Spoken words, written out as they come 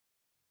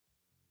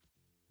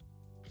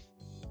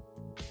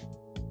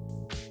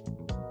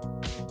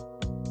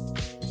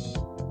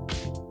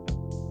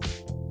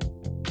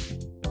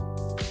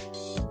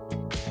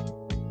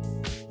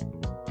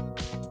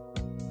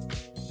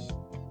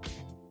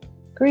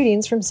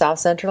Greetings from South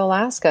Central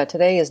Alaska.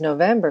 Today is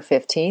November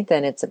 15th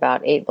and it's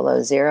about 8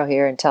 below zero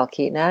here in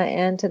Talkeetna,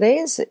 and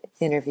today's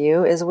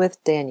interview is with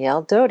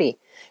Danielle Doty.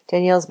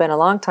 Danielle's been a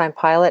longtime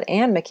pilot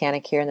and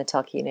mechanic here in the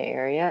Talkeetna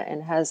area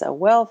and has a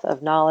wealth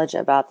of knowledge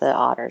about the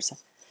otters.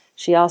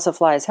 She also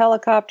flies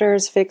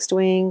helicopters, fixed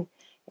wing,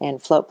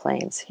 and float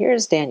planes.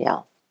 Here's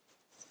Danielle.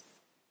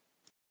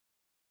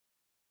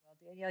 Well,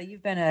 Danielle,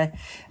 you've been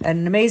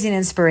an amazing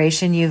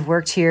inspiration. You've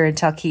worked here in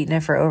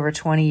Talkeetna for over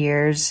 20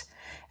 years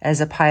as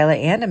a pilot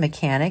and a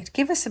mechanic.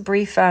 Give us a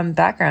brief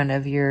background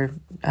of your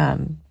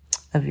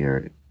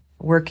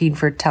working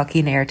for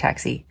Talkeetna Air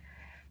Taxi.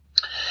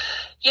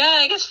 Yeah,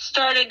 I guess it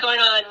started going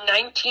on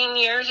 19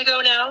 years ago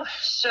now.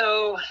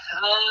 So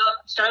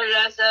started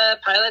as a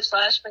pilot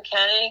 /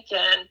 mechanic,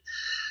 and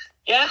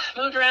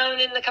moved around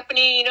in the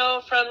company,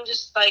 from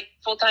just like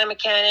full-time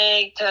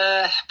mechanic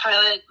to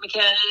pilot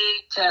mechanic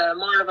to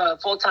more of a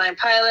full-time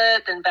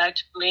pilot, then back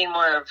to being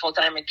more of a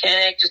full-time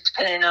mechanic, just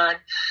depending on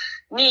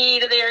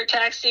need of the air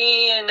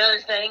taxi and other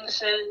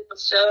things. And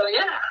so,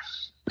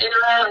 been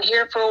around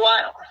here for a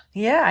while.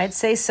 Yeah, I'd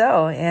say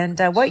so. And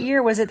what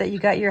year was it that you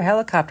got your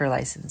helicopter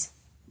license?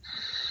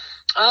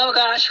 Oh,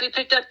 gosh, we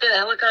picked up the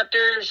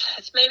helicopters,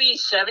 it's maybe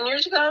 7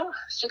 years ago,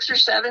 6 or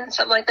 7,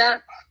 something like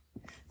that.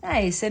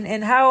 Nice.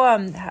 And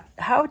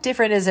how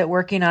different is it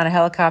working on a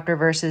helicopter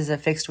versus a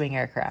fixed wing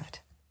aircraft?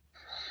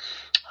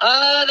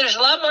 There's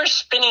a lot more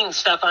spinning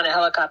stuff on a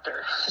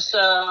helicopter.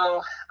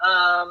 So,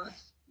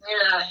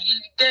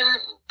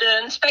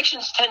 the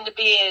inspections tend to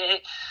be,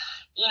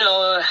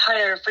 a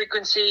higher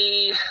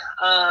frequency.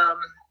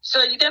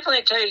 So you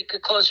definitely take a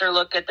closer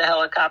look at the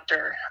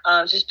helicopter,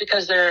 just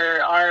because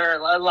there are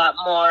a lot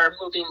more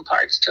moving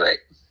parts to it.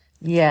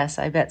 Yes,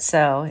 I bet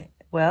so.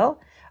 Well,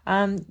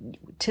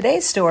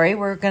 today's story,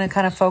 we're going to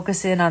kind of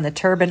focus in on the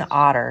turbine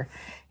otter.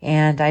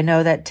 And I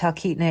know that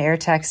Talkeetna Air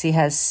Taxi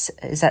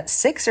is that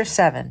 6 or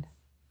 7?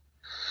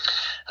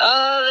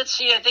 Let's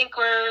see. I think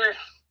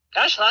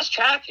lost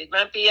track. It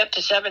might be up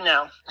to 7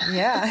 now.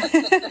 Yeah.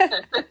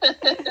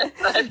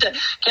 I have to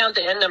count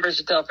the end numbers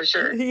to tell for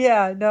sure.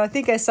 Yeah. No, I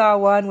think I saw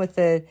one with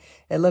it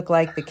looked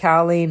like the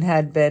cowling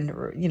had been,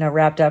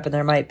 wrapped up and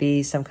there might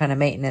be some kind of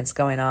maintenance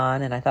going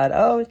on. And I thought,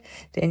 oh,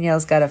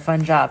 Danielle's got a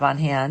fun job on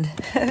hand.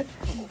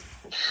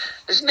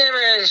 There's never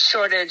a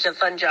shortage of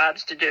fun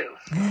jobs to do.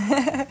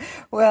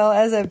 Well,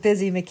 as a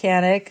busy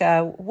mechanic,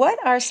 what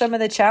are some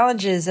of the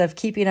challenges of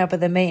keeping up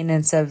with the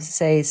maintenance of,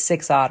 say,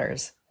 6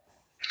 otters?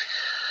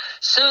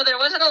 So there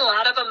wasn't a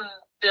lot of them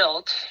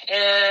built,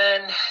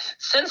 and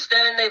since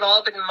then they've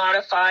all been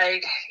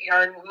modified,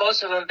 or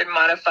most of them have been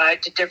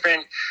modified to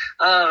different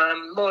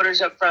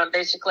motors up front,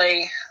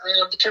 basically.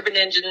 The turbine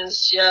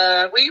engines,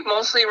 we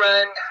mostly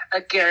run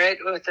a Garrett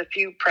with a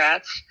few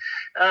Pratts.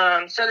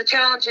 So the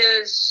challenge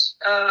is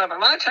a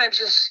lot of times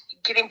just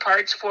getting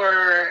parts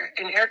for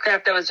an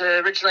aircraft that was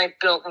originally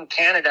built in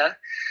Canada.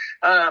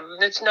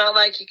 It's not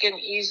like you can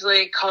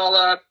easily call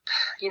up,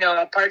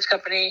 a parts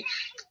company,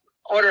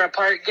 order a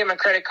part, give them a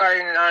credit card,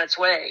 and on its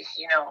way.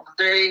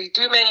 They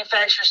do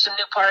manufacture some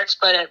new parts,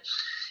 but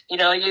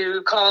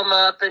you call them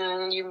up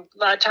and you a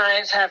lot of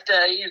times have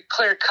to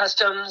clear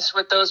customs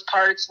with those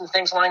parts and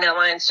things along that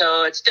line.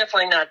 So it's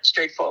definitely not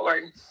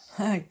straightforward.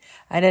 I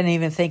didn't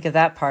even think of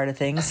that part of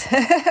things.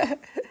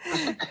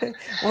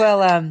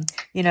 Well,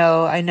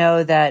 I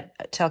know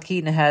that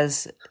Talkeetna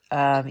has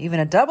even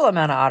a double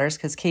amount of otters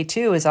because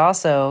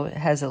K2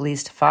 has at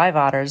least 5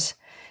 otters.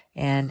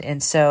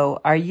 And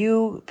so are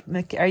you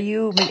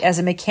as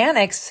a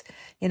mechanics,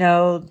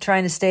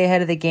 trying to stay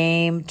ahead of the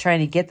game,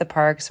 trying to get the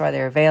parks while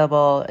they're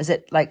available? Is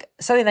it like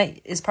something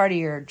that is part of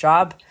your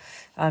job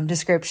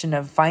description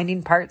of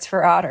finding parts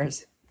for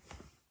otters?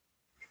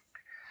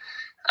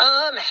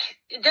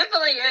 It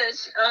definitely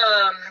is.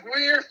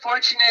 We're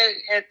fortunate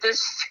at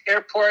this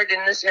airport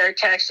in this air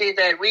taxi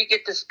that we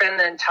get to spend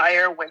the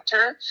entire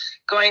winter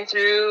going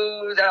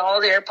through all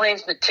the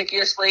airplanes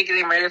meticulously,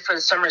 getting ready for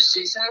the summer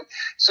season.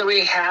 So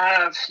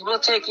we'll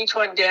take each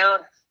one down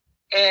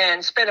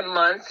and spend a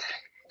month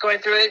going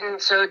through it.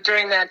 And so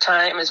during that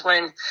time is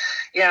when,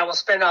 we'll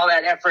spend all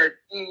that effort,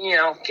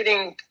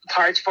 getting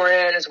parts for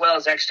it as well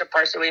as extra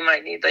parts that we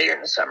might need later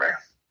in the summer.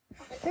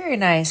 Very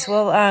nice.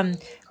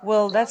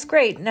 Well, that's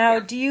great. Now,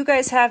 do you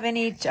guys have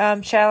any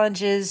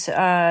challenges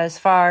as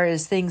far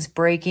as things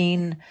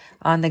breaking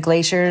on the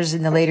glaciers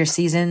in the later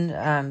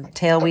season?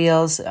 Tail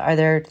wheels, are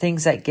there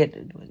things that get,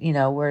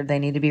 where they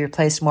need to be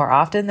replaced more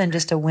often than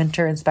just a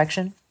winter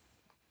inspection?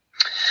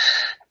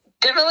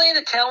 Definitely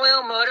the tail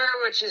wheel motor,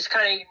 which is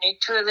kind of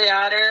unique to the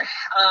otter.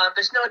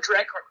 There's no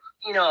direct,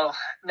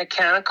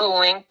 mechanical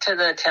link to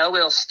the tail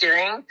wheel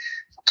steering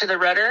to the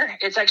rudder.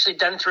 It's actually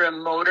done through a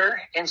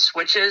motor and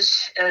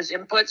switches as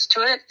inputs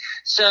to it.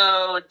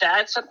 So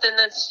that's something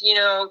that's,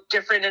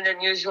 different and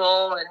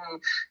unusual,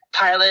 and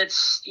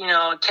pilots,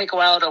 take a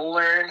while to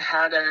learn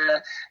how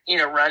to,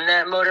 run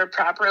that motor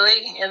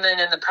properly. And then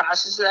in the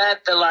process of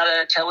that, a lot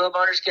of tail wheel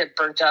motors get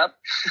burnt up.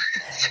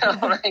 So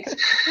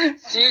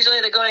it's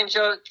usually the going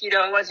joke,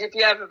 once if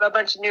you have a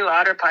bunch of new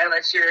otter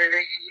pilots,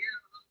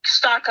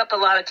 stock up a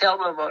lot of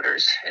tailwheel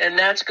motors, and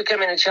that's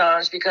becoming a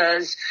challenge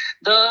because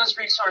those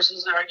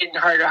resources are getting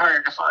harder and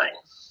harder to find.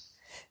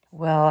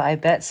 Well, I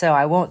bet so.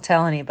 I won't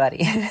tell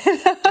anybody.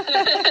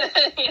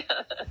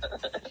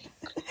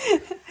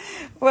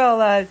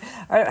 Well,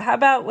 how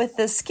about with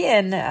the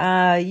skin?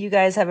 You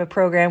guys have a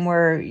program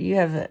where you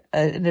have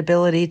an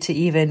ability to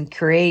even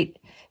create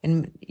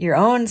your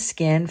own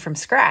skin from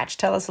scratch.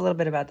 Tell us a little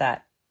bit about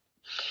that.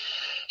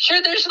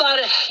 Sure, there's a lot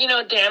of,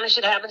 damage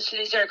that happens to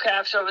these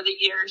aircrafts over the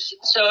years.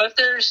 So if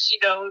there's,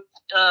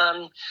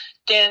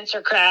 dents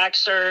or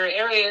cracks or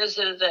areas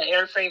of the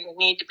airframe that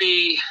need to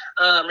be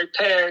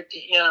repaired,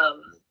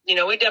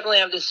 we definitely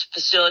have these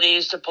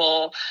facilities to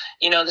pull,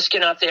 the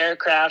skin off the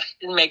aircraft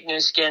and make new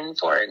skin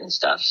for it and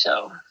stuff.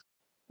 So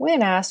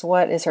when asked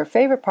what is her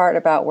favorite part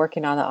about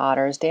working on the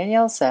Otters,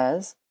 Danielle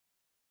says,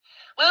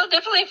 well,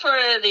 definitely for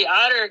the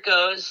Otter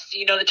goes,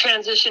 the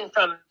transition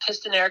from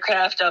piston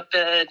aircraft up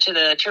to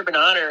the turbine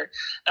Otter,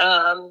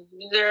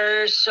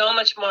 they're so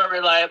much more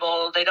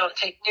reliable. They don't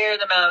take near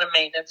the amount of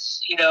maintenance.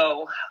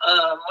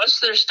 Once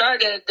they're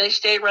started, they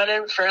stay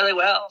running fairly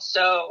well.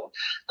 So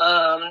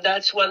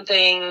that's one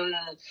thing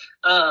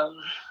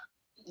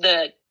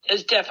that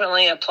is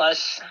definitely a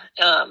plus,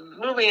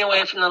 moving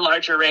away from the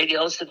larger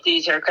radials that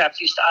these aircraft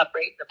used to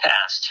operate in the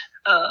past.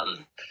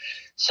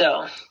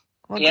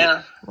 Well,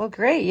 yeah. Well,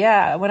 great.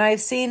 Yeah. When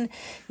I've seen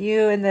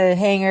you in the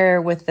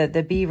hangar with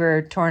the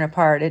Beaver torn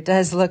apart, it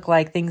does look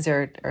like things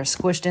are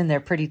squished in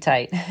there pretty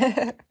tight.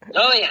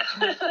 Oh, yeah.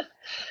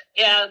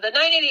 Yeah, the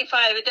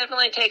 985, it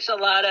definitely takes a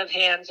lot of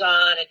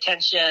hands-on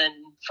attention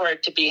for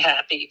it to be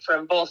happy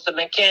from both the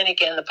mechanic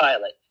and the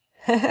pilot.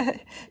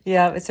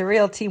 Yeah, it's a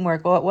real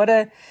teamwork. Well, what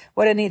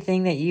a neat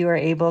thing that you are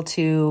able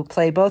to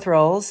play both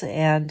roles.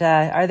 And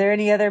are there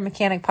any other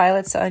mechanic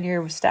pilots on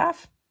your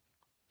staff?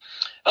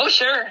 Oh,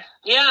 sure.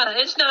 Yeah,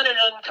 it's not an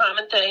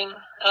uncommon thing.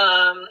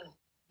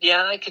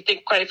 I could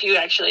think quite a few,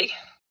 actually.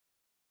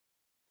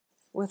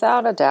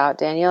 Without a doubt,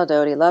 Danielle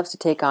Doty loves to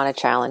take on a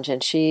challenge,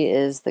 and she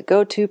is the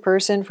go-to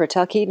person for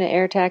Talkeetna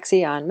Air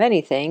Taxi on many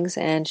things,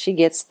 and she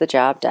gets the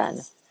job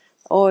done,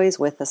 always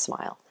with a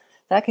smile.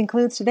 That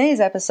concludes today's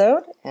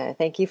episode.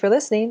 Thank you for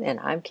listening, and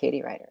I'm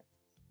Katie Ryder.